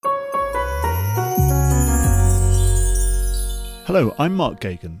Hello, I'm Mark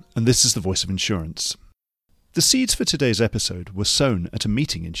Gagan, and this is The Voice of Insurance. The seeds for today's episode were sown at a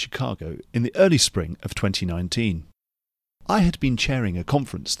meeting in Chicago in the early spring of 2019. I had been chairing a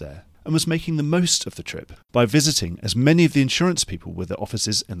conference there and was making the most of the trip by visiting as many of the insurance people with their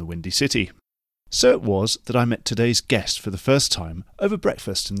offices in the Windy City. So it was that I met today's guest for the first time over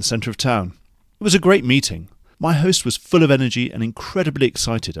breakfast in the centre of town. It was a great meeting. My host was full of energy and incredibly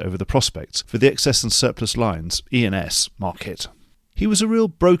excited over the prospects for the excess and surplus lines (E&S) market. He was a real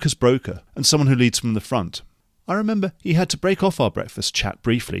broker's broker and someone who leads from the front. I remember he had to break off our breakfast chat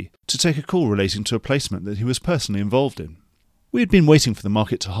briefly to take a call relating to a placement that he was personally involved in. We had been waiting for the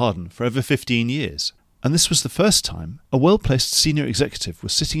market to harden for over 15 years, and this was the first time a well-placed senior executive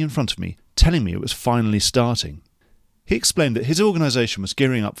was sitting in front of me telling me it was finally starting. He explained that his organisation was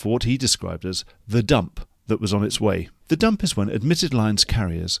gearing up for what he described as the dump that was on its way. The dump is when admitted lines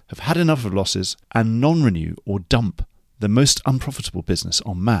carriers have had enough of losses and non-renew or dump the most unprofitable business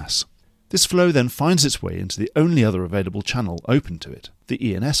en masse. This flow then finds its way into the only other available channel open to it, the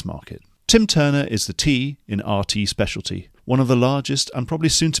E&S market. Tim Turner is the T in RT Specialty, one of the largest and probably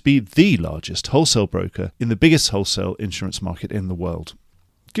soon to be the largest wholesale broker in the biggest wholesale insurance market in the world.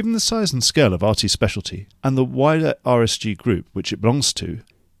 Given the size and scale of RT Specialty and the wider RSG group which it belongs to,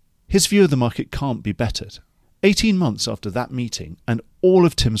 his view of the market can't be bettered. 18 months after that meeting and all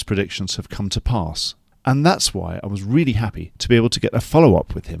of Tim's predictions have come to pass. And that's why I was really happy to be able to get a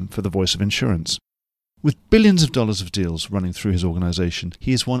follow-up with him for The Voice of Insurance. With billions of dollars of deals running through his organisation,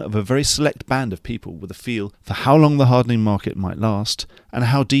 he is one of a very select band of people with a feel for how long the hardening market might last and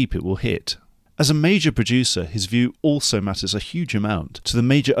how deep it will hit. As a major producer, his view also matters a huge amount to the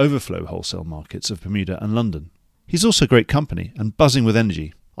major overflow wholesale markets of Bermuda and London. He's also great company and buzzing with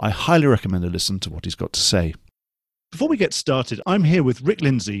energy. I highly recommend a listen to what he's got to say. Before we get started, I'm here with Rick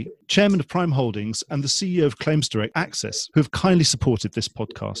Lindsay, Chairman of Prime Holdings and the CEO of Claims Direct Access, who have kindly supported this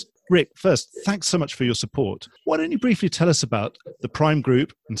podcast. Rick, first, thanks so much for your support. Why don't you briefly tell us about the Prime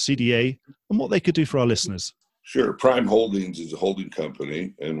Group and CDA and what they could do for our listeners? Sure. Prime Holdings is a holding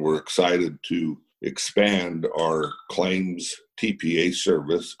company, and we're excited to expand our claims TPA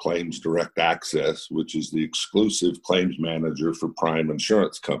service, Claims Direct Access, which is the exclusive claims manager for Prime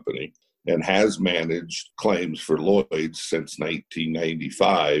Insurance Company, and has managed claims for Lloyd's since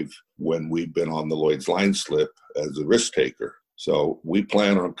 1995 when we've been on the Lloyd's line slip as a risk taker. So we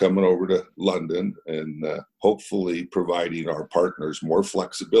plan on coming over to London and hopefully providing our partners more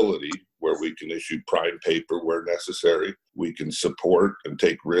flexibility where we can issue prime paper where necessary. We can support and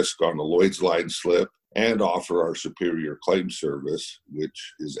take risk on the Lloyd's line slip and offer our superior claim service,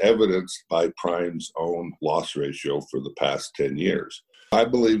 which is evidenced by Prime's own loss ratio for the past 10 years. I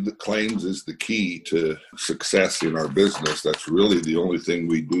believe that claims is the key to success in our business. That's really the only thing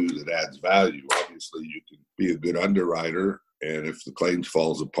we do that adds value. Obviously, you can be a good underwriter, and if the claims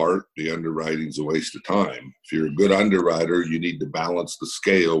falls apart, the underwriting's a waste of time. If you're a good underwriter, you need to balance the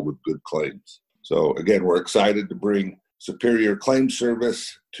scale with good claims. So again, we're excited to bring superior claim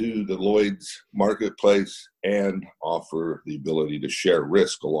service to the Lloyd's marketplace and offer the ability to share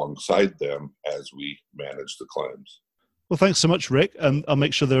risk alongside them as we manage the claims. Well, thanks so much, Rick. I'll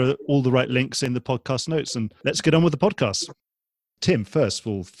make sure there are all the right links in the podcast notes, and let's get on with the podcast. Tim, first of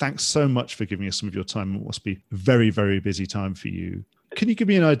all, thanks so much for giving us some of your time. It must be a very, very busy time for you. Can you give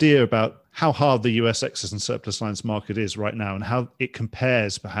me an idea about how hard the US excess and surplus lines market is right now and how it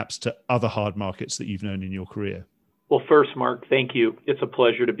compares perhaps to other hard markets that you've known in your career? Well, first, Mark, thank you. It's a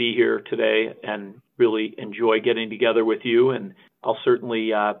pleasure to be here today and really enjoy getting together with you. And I'll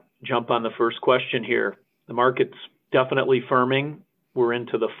certainly jump on the first question here. The market's definitely firming. We're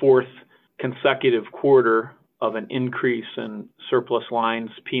into the fourth consecutive quarter of an increase in surplus lines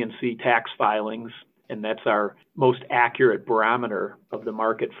P&C tax filings, and that's our most accurate barometer of the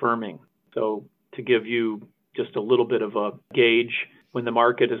market firming. So to give you just a little bit of a gauge, when the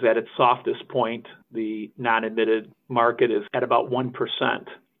market is at its softest point, the non-admitted market is at about 1%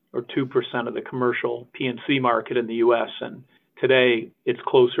 or 2% of the commercial P&C market in the U.S., and today it's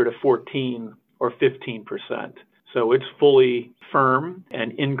closer to 14 or 15%. So it's fully firm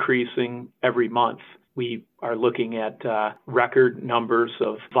and increasing every month. We are looking at record numbers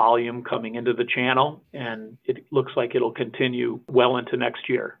of volume coming into the channel, and it looks like it'll continue well into next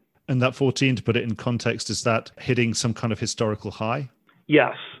year. And that 14, to put it in context, is that hitting some kind of historical high?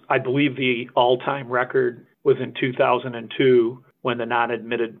 Yes. I believe the all-time record was in 2002 when the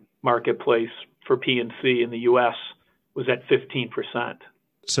non-admitted marketplace for P&C in the U.S. was at 15%.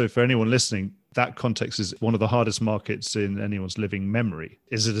 So for anyone listening, that context is one of the hardest markets in anyone's living memory.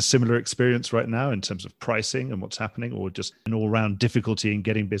 Is it a similar experience right now in terms of pricing and what's happening, or just an all-round difficulty in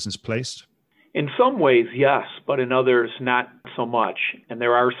getting business placed? In some ways, yes, but in others, not so much. And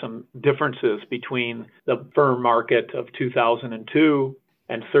there are some differences between the firm market of 2002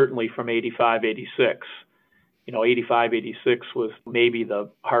 and certainly from 85, 86. 85, 86 was maybe the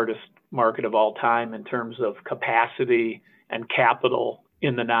hardest market of all time in terms of capacity and capital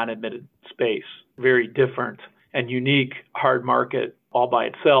in the non-admitted space. Very different and unique hard market all by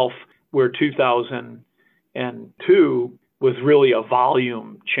itself, where 2002 was really a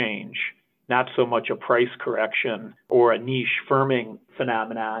volume change, not so much a price correction or a niche firming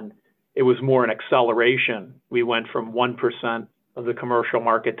phenomenon. It was more an acceleration. We went from 1% of the commercial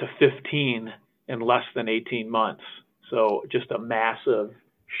market to 15 in less than 18 months. So just a massive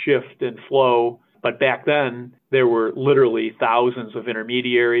shift in flow. But back then, there were literally thousands of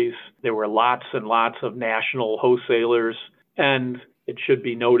intermediaries. There were lots and lots of national wholesalers. And it should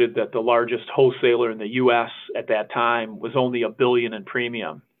be noted that the largest wholesaler in the U.S. at that time was only $1 billion in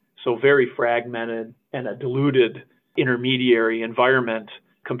premium. So very fragmented and a diluted intermediary environment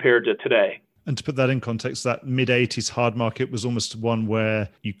compared to today. And to put that in context, that mid-'80s hard market was almost one where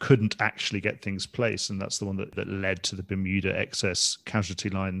you couldn't actually get things placed. And that's the one that led to the Bermuda excess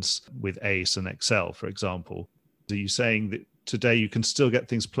casualty lines with ACE and XL, for example. Are you saying that today you can still get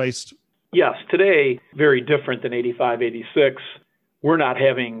things placed? Yes, today, very different than 85, 86. We're not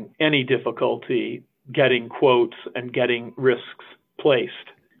having any difficulty getting quotes and getting risks placed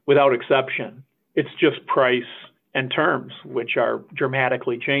without exception. It's just price and terms, which are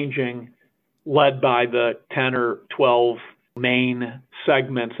dramatically changing, led by the 10 or 12 main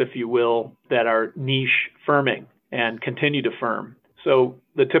segments, if you will, that are niche firming and continue to firm. So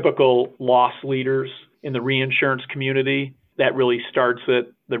the typical loss leaders in the reinsurance community, that really starts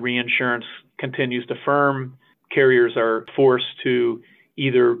it. The reinsurance continues to firm. Carriers are forced to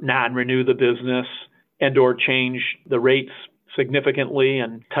either non-renew the business and or change the rates significantly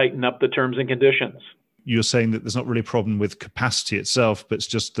and tighten up the terms and conditions. You're saying that there's not really a problem with capacity itself, but it's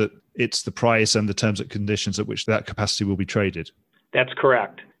just that it's the price and the terms and conditions at which that capacity will be traded. That's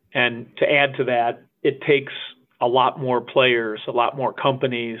correct. And to add to that, it takes a lot more players, a lot more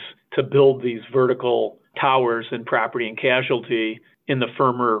companies to build these vertical towers in property and casualty in the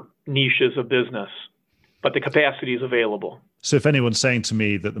firmer niches of business. But the capacity is available. So if anyone's saying to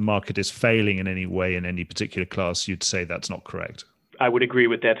me that the market is failing in any way in any particular class, you'd say that's not correct. I would agree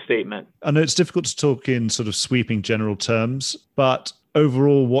with that statement. I know it's difficult to talk in sort of sweeping general terms, but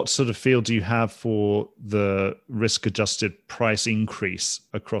overall, what sort of feel do you have for the risk-adjusted price increase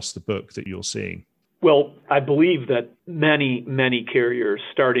across the book that you're seeing? Well, I believe that many, many carriers,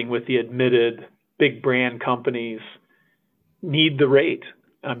 starting with the admitted big brand companies, need the rate.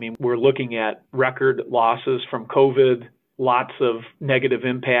 I mean, we're looking at record losses from COVID, lots of negative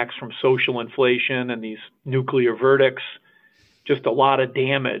impacts from social inflation and these nuclear verdicts. Just a lot of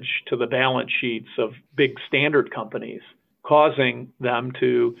damage to the balance sheets of big standard companies, causing them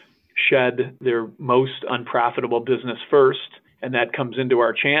to shed their most unprofitable business first, and that comes into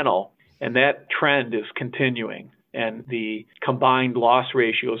our channel. And that trend is continuing. And the combined loss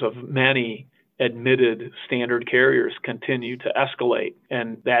ratios of many admitted standard carriers continue to escalate.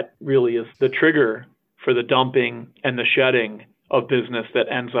 And that really is the trigger for the dumping and the shedding of business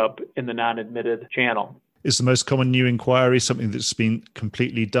that ends up in the non-admitted channel. Is the most common new inquiry something that's been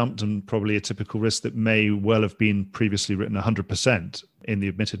completely dumped and probably a typical risk that may well have been previously written 100% in the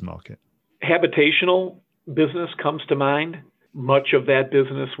admitted market? Habitational business comes to mind. Much of that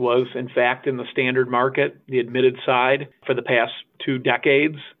business was, in fact, in the standard market, the admitted side, for the past 2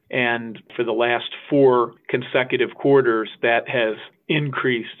 decades. And for the last 4 consecutive quarters, that has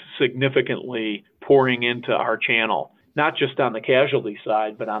increased significantly, pouring into our channel, not just on the casualty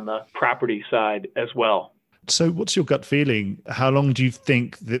side, but on the property side as well. So what's your gut feeling? How long do you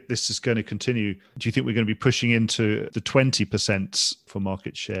think that this is going to continue? Do you think we're going to be pushing into the 20% for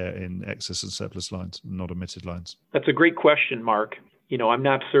market share in excess and surplus lines, not admitted lines? That's a great question, Mark. I'm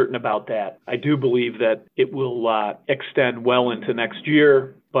not certain about that. I do believe that it will extend well into next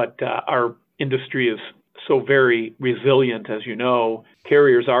year, but our industry is so very resilient, as you know.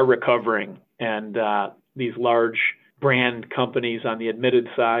 Carriers are recovering, and these large brand companies on the admitted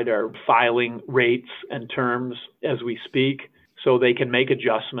side are filing rates and terms as we speak, so they can make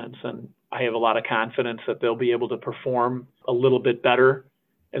adjustments. And I have a lot of confidence that they'll be able to perform a little bit better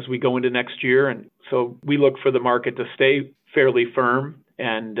as we go into next year. And so we look for the market to stay fairly firm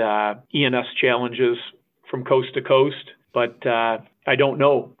and E&S challenges from coast to coast. But I don't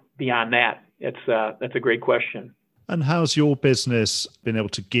know beyond that. That's a great question. And how's your business been able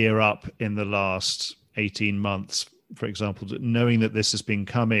to gear up in the last 18 months, for example, knowing that this has been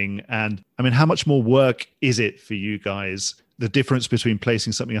coming? And I mean, how much more work is it for you guys the difference between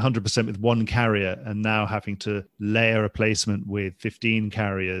placing something 100% with one carrier and now having to layer a placement with 15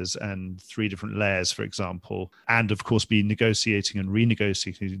 carriers and 3 different layers, for example, and of course be negotiating and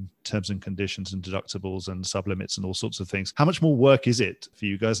renegotiating terms and conditions and deductibles and sublimits and all sorts of things. How much more work is it for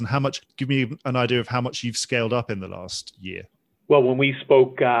you guys, and how much, give me an idea of how much you've scaled up in the last year? Well, when we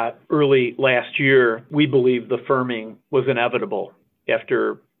spoke early last year, we believed the firming was inevitable.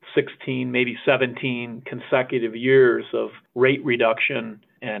 After 16, maybe 17 consecutive years of rate reduction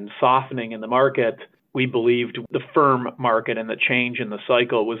and softening in the market, we believed the firm market and the change in the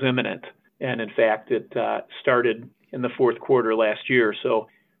cycle was imminent. And in fact, it started in the fourth quarter last year. So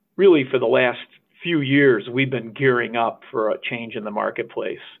really for the last few years, we've been gearing up for a change in the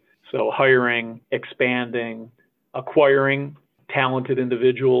marketplace. So hiring, expanding, acquiring talented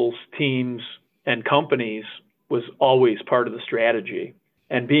individuals, teams, and companies was always part of the strategy.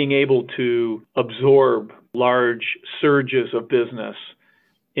 And being able to absorb large surges of business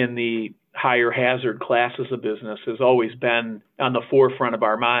in the higher hazard classes of business has always been on the forefront of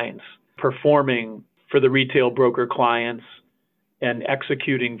our minds. Performing for the retail broker clients and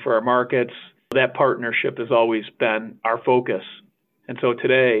executing for our markets, that partnership has always been our focus. And so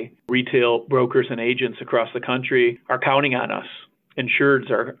today, retail brokers and agents across the country are counting on us. Insureds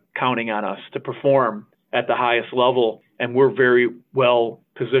are counting on us to perform at the highest level, and we're very well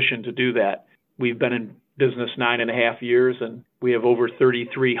positioned to do that. We've been in business 9.5 years, and we have over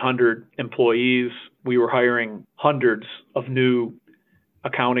 3,300 employees. We were hiring hundreds of new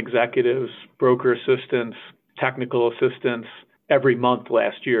account executives, broker assistants, technical assistants every month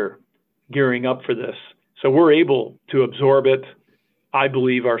last year, gearing up for this. So we're able to absorb it. I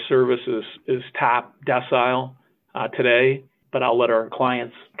believe our service is top decile today, but I'll let our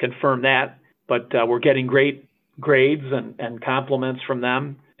clients confirm that. But we're getting great grades and compliments from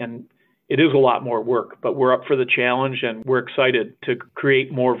them. And it is a lot more work, but we're up for the challenge and we're excited to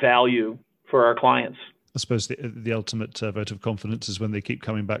create more value for our clients. I suppose the ultimate vote of confidence is when they keep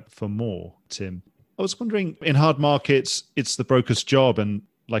coming back for more, Tim. I was wondering, in hard markets, it's the broker's job, and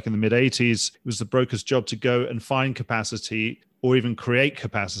like in the mid-'80s, it was the broker's job to go and find capacity or even create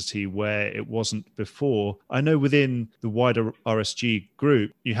capacity where it wasn't before. I know within the wider RSG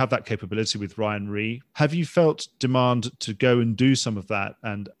group, you have that capability with Ryan Re. Have you felt demand to go and do some of that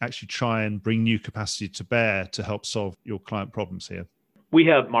and actually try and bring new capacity to bear to help solve your client problems here? We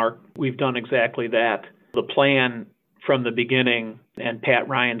have, Mark. We've done exactly that. The plan from the beginning and Pat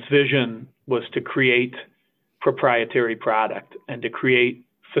Ryan's vision was to create proprietary product and to create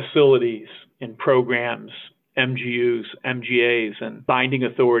facilities and programs, MGUs, MGAs, and binding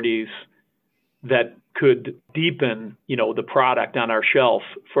authorities that could deepen, the product on our shelf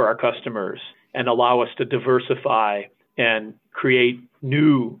for our customers and allow us to diversify and create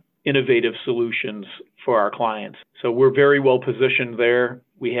new innovative solutions for our clients. So we're very well positioned there.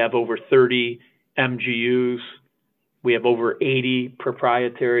 We have over 30 MGUs. We have over 80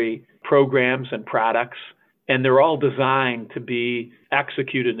 proprietary programs and products, and they're all designed to be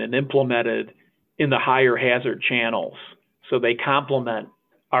executed and implemented in the higher hazard channels. So they complement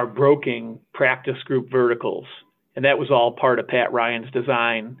our broking practice group verticals. And that was all part of Pat Ryan's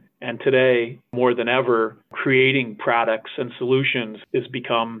design. And today, more than ever, creating products and solutions has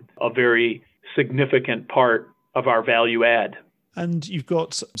become a very significant part of our value add. And you've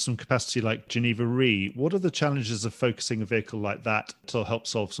got some capacity like Geneva Re. What are the challenges of focusing a vehicle like that to help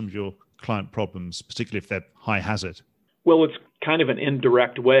solve some of your client problems, particularly if they're high hazard? Well, it's kind of an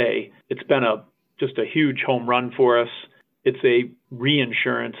indirect way. It's been just a huge home run for us. It's a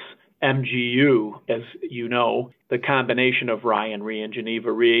reinsurance MGU, as you know, the combination of Ryan Re and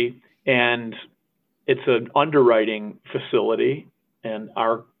Geneva Re. And it's an underwriting facility, and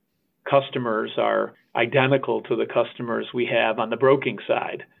our customers are identical to the customers we have on the broking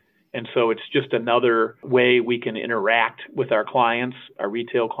side. And so it's just another way we can interact with our clients, our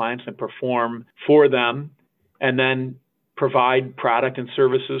retail clients, and perform for them, and then provide product and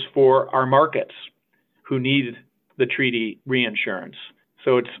services for our markets who need the treaty reinsurance.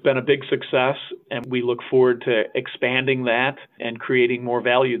 So it's been a big success, and we look forward to expanding that and creating more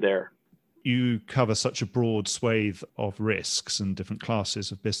value there. You cover such a broad swathe of risks and different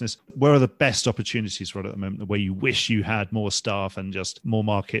classes of business. Where are the best opportunities right at the moment, where you wish you had more staff and just more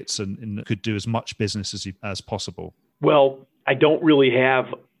markets and could do as much business as possible? Well, I don't really have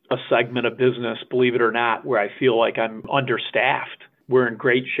a segment of business, believe it or not, where I feel like I'm understaffed. We're in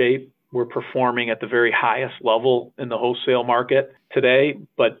great shape. We're performing at the very highest level in the wholesale market today.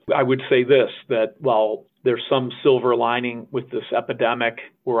 But I would say this, that while there's some silver lining with this epidemic,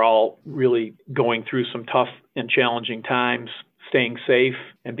 we're all really going through some tough and challenging times, staying safe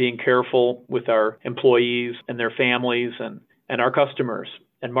and being careful with our employees and their families and and our customers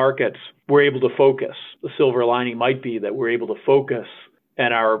and markets, we're able to focus. The silver lining might be that we're able to focus,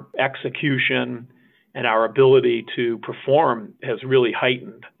 and our execution and our ability to perform has really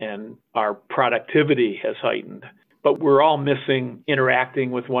heightened, and our productivity has heightened. But we're all missing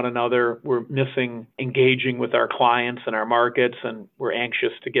interacting with one another. We're missing engaging with our clients and our markets, and we're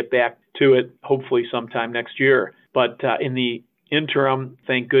anxious to get back to it, hopefully sometime next year. But in the interim,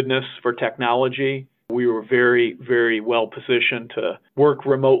 thank goodness for technology. We were very, very well positioned to work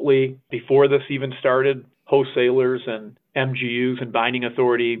remotely before this even started. Wholesalers and MGUs and binding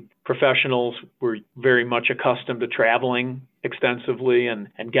authority professionals were very much accustomed to traveling extensively and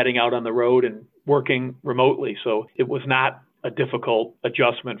getting out on the road and working remotely. So it was not a difficult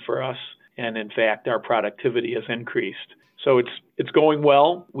adjustment for us. And in fact, our productivity has increased. So it's going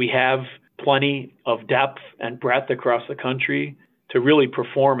well. We have plenty of depth and breadth across the country to really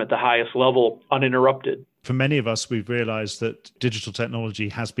perform at the highest level uninterrupted. For many of us, we've realized that digital technology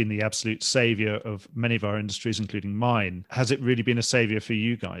has been the absolute savior of many of our industries, including mine. Has it really been a savior for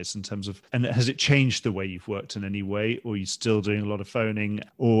you guys in terms of, and has it changed the way you've worked in any way? Or are you still doing a lot of phoning,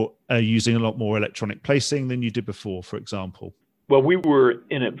 or are you using a lot more electronic placing than you did before, for example? Well, we were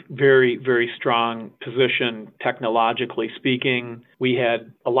in a very, very strong position technologically speaking. We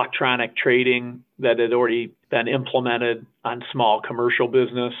had electronic trading that had already been implemented on small commercial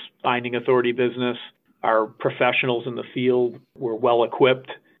business, binding authority business. Our professionals in the field were well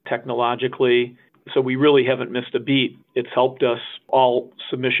equipped technologically. So we really haven't missed a beat. It's helped us. All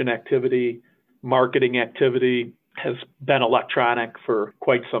submission activity, marketing activity has been electronic for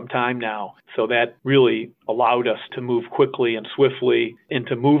quite some time now. So that really allowed us to move quickly and swiftly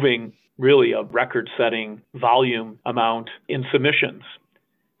into moving really a record-setting volume amount in submissions.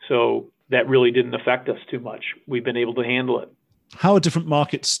 So that really didn't affect us too much. We've been able to handle it. How are different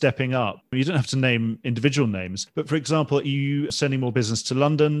markets stepping up? You don't have to name individual names, but for example, are you sending more business to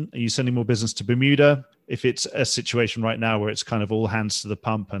London? Are you sending more business to Bermuda? If it's a situation right now where it's kind of all hands to the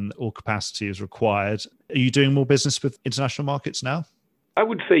pump and all capacity is required, are you doing more business with international markets now? I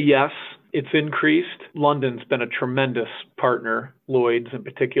would say yes, it's increased. London's been a tremendous partner, Lloyd's in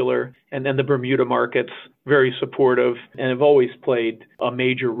particular, and then the Bermuda markets, very supportive and have always played a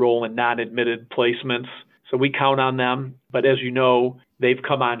major role in non-admitted placements. So we count on them. But as you know, they've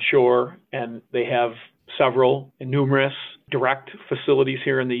come on shore and they have several and numerous direct facilities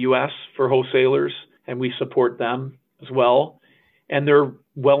here in the U.S. for wholesalers, and we support them as well. And they're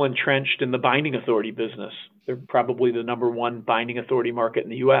well entrenched in the binding authority business. They're probably the number one binding authority market in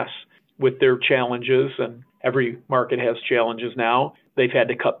the U.S. with their challenges, and every market has challenges now. They've had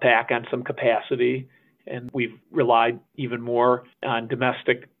to cut back on some capacity, and we've relied even more on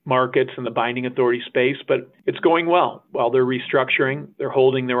domestic markets in the binding authority space, but it's going well. While they're restructuring, they're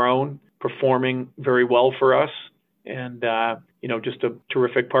holding their own, performing very well for us, and just a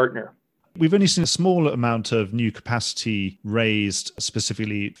terrific partner. We've only seen a small amount of new capacity raised,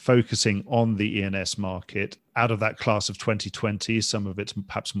 specifically focusing on the E&S market out of that class of 2020. Some of it's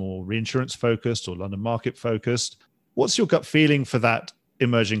perhaps more reinsurance focused or London market focused. What's your gut feeling for that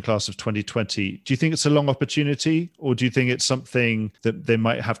emerging class of 2020? Do you think it's a long opportunity, or do you think it's something that they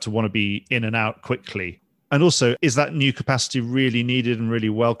might have to want to be in and out quickly? And also, is that new capacity really needed and really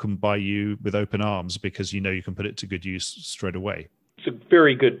welcomed by you with open arms because you know you can put it to good use straight away? It's a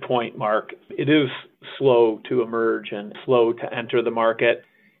very good point, Mark. It is slow to emerge and slow to enter the market.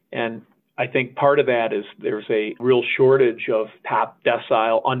 And I think part of that is there's a real shortage of top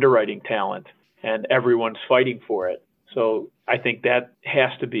decile underwriting talent, and everyone's fighting for it. So I think that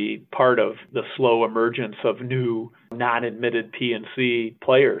has to be part of the slow emergence of new non-admitted P&C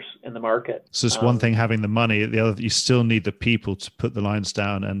players in the market. So it's one thing having the money, the other, you still need the people to put the lines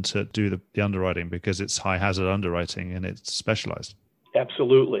down and to do the underwriting, because it's high hazard underwriting and it's specialized.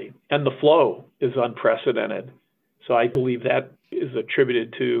 Absolutely. And the flow is unprecedented. So I believe that is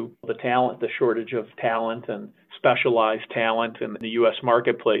attributed to the talent, the shortage of talent and specialized talent in the U.S.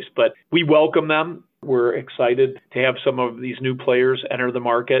 marketplace. But we welcome them. We're excited to have some of these new players enter the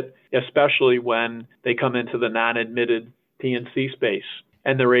market, especially when they come into the non-admitted P&C space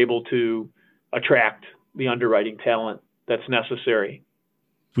and they're able to attract the underwriting talent that's necessary.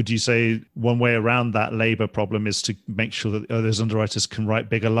 Would you say one way around that labor problem is to make sure that those underwriters can write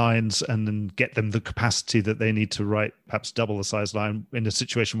bigger lines and then get them the capacity that they need to write perhaps double the size line in a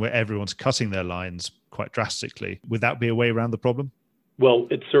situation where everyone's cutting their lines quite drastically? Would that be a way around the problem? Well,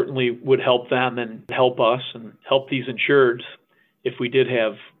 it certainly would help them and help us and help these insureds if we did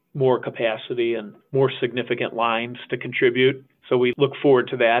have more capacity and more significant lines to contribute. So we look forward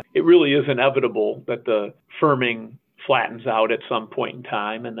to that. It really is inevitable that the firming flattens out at some point in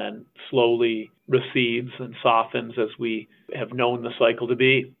time and then slowly recedes and softens as we have known the cycle to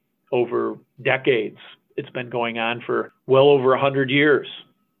be over decades. It's been going on for well over 100 years.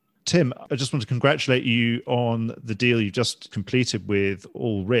 Tim, I just want to congratulate you on the deal you just completed with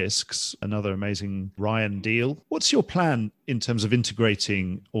All Risks, another amazing Ryan deal. What's your plan in terms of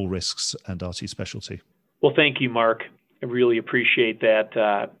integrating All Risks and RT Specialty? Well, thank you, Mark. I really appreciate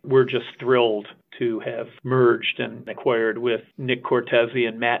that. We're just thrilled to have merged and acquired with Nick Cortese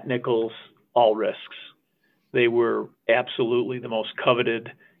and Matt Nichols All Risks. They were absolutely the most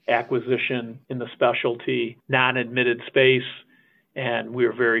coveted acquisition in the specialty non-admitted space. And we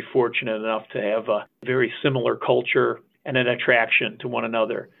are very fortunate enough to have a very similar culture and an attraction to one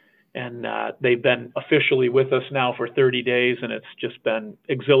another. And they've been officially with us now for 30 days, and it's just been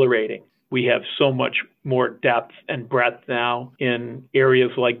exhilarating. We have so much more depth and breadth now in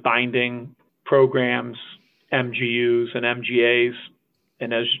areas like binding programs, MGUs, and MGAs.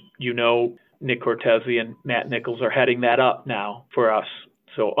 And as you know, Nick Cortese and Matt Nichols are heading that up now for us.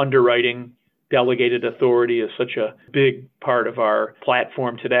 So underwriting, delegated authority is such a big part of our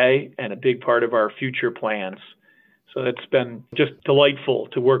platform today and a big part of our future plans. So it's been just delightful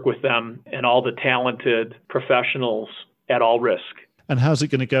to work with them and all the talented professionals at All Risk. And how's it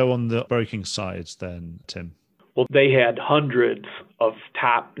going to go on the broking sides then, Tim? Well, they had hundreds of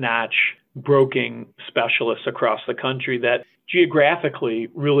top-notch broking specialists across the country that geographically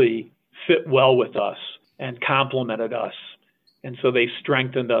really fit well with us and complemented us. And so they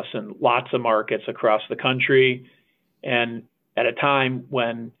strengthened us in lots of markets across the country. And at a time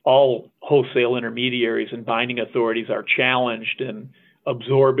when all wholesale intermediaries and binding authorities are challenged in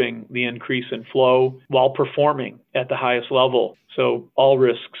absorbing the increase in flow while performing at the highest level. So All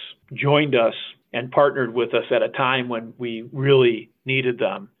Risks joined us and partnered with us at a time when we really needed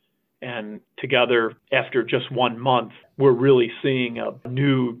them. And together, after just 1 month, we're really seeing a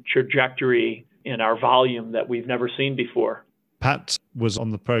new trajectory in our volume that we've never seen before. Pat was on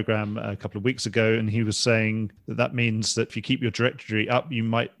the program a couple of weeks ago, and he was saying that means that if you keep your trajectory up,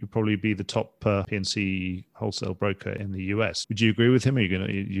 you'll probably be the top P&C wholesale broker in the US. Would you agree with him, or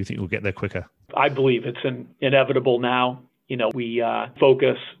you think we'll get there quicker? I believe it's inevitable now. We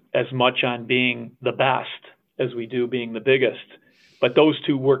focus as much on being the best as we do being the biggest. But those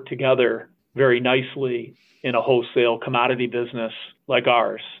two work together very nicely in a wholesale commodity business like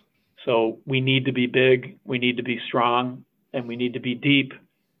ours. So we need to be big, we need to be strong, and we need to be deep,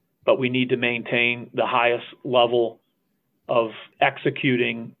 but we need to maintain the highest level of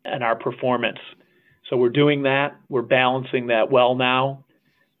executing and our performance. So we're doing that. We're balancing that well now,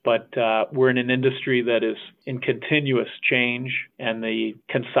 but we're in an industry that is in continuous change, and the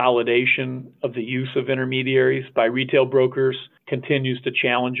consolidation of the use of intermediaries by retail brokers continues to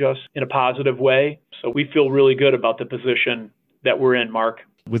challenge us in a positive way. So we feel really good about the position that we're in, Mark.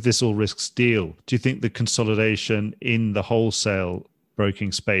 With this All Risks deal, do you think the consolidation in the wholesale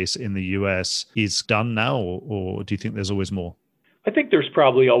broking space in the US is done now, or do you think there's always more? I think there's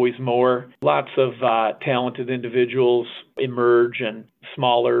probably always more. Lots of talented individuals emerge and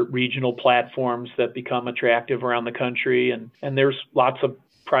smaller regional platforms that become attractive around the country. And there's lots of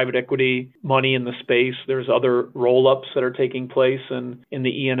private equity money in the space. There's other roll-ups that are taking place in the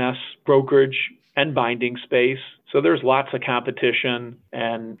E&S brokerage and binding space. So there's lots of competition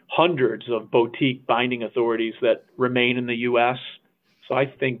and hundreds of boutique binding authorities that remain in the U.S. So I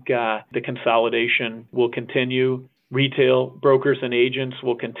think the consolidation will continue. Retail brokers and agents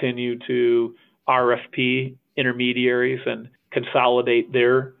will continue to RFP intermediaries and consolidate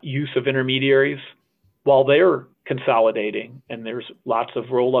their use of intermediaries while they're consolidating. And there's lots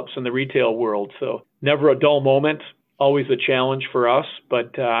of roll-ups in the retail world. So never a dull moment, always a challenge for us,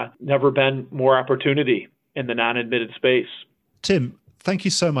 but never been more opportunity in the non-admitted space. Tim, thank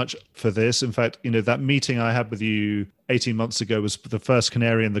you so much for this. In fact, that meeting I had with you 18 months ago was the first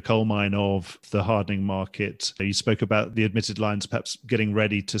canary in the coal mine of the hardening market. You spoke about the admitted lines perhaps getting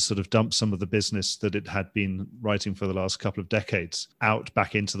ready to sort of dump some of the business that it had been writing for the last couple of decades out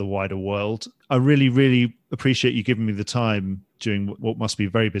back into the wider world. I really, really appreciate you giving me the time during what must be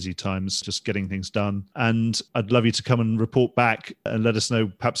very busy times, just getting things done. And I'd love you to come and report back and let us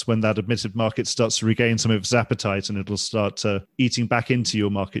know perhaps when that admitted market starts to regain some of its appetite and it'll start eating back into your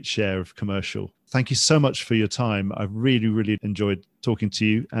market share of commercial. Thank you so much for your time. I've really, really enjoyed talking to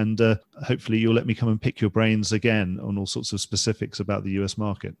you, and hopefully you'll let me come and pick your brains again on all sorts of specifics about the US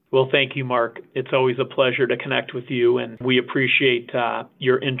market. Well, thank you, Mark. It's always a pleasure to connect with you, and we appreciate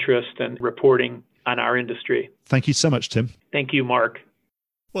your interest and reporting on our industry. Thank you so much, Tim. Thank you, Mark.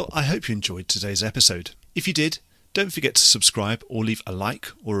 Well, I hope you enjoyed today's episode. If you did, Don't forget to subscribe or leave a like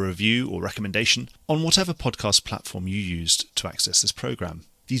or a review or recommendation on whatever podcast platform you used to access this programme.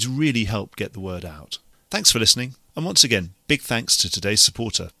 These really help get the word out. Thanks for listening, and once again, big thanks to today's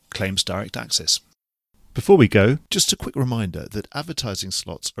supporter, Claims Direct Access. Before we go, just a quick reminder that advertising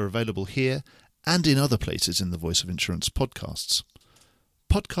slots are available here and in other places in the Voice of Insurance podcasts.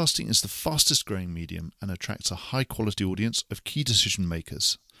 Podcasting is the fastest growing medium and attracts a high quality audience of key decision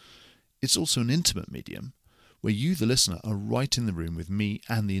makers. It's also an intimate medium where you, the listener, are right in the room with me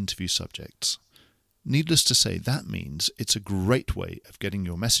and the interview subjects. Needless to say, that means it's a great way of getting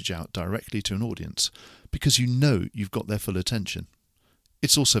your message out directly to an audience because you know you've got their full attention.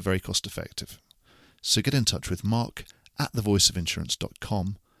 It's also very cost effective. So get in touch with Mark at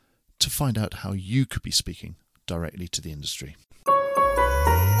thevoiceofinsurance.com to find out how you could be speaking directly to the industry.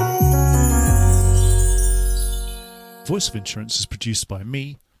 Voice of Insurance is produced by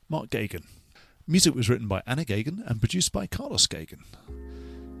me, Mark Gagan. Music was written by Anna Gagan and produced by Carlos Gagan.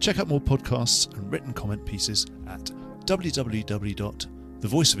 Check out more podcasts and written comment pieces at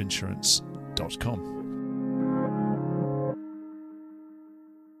www.thevoiceofinsurance.com.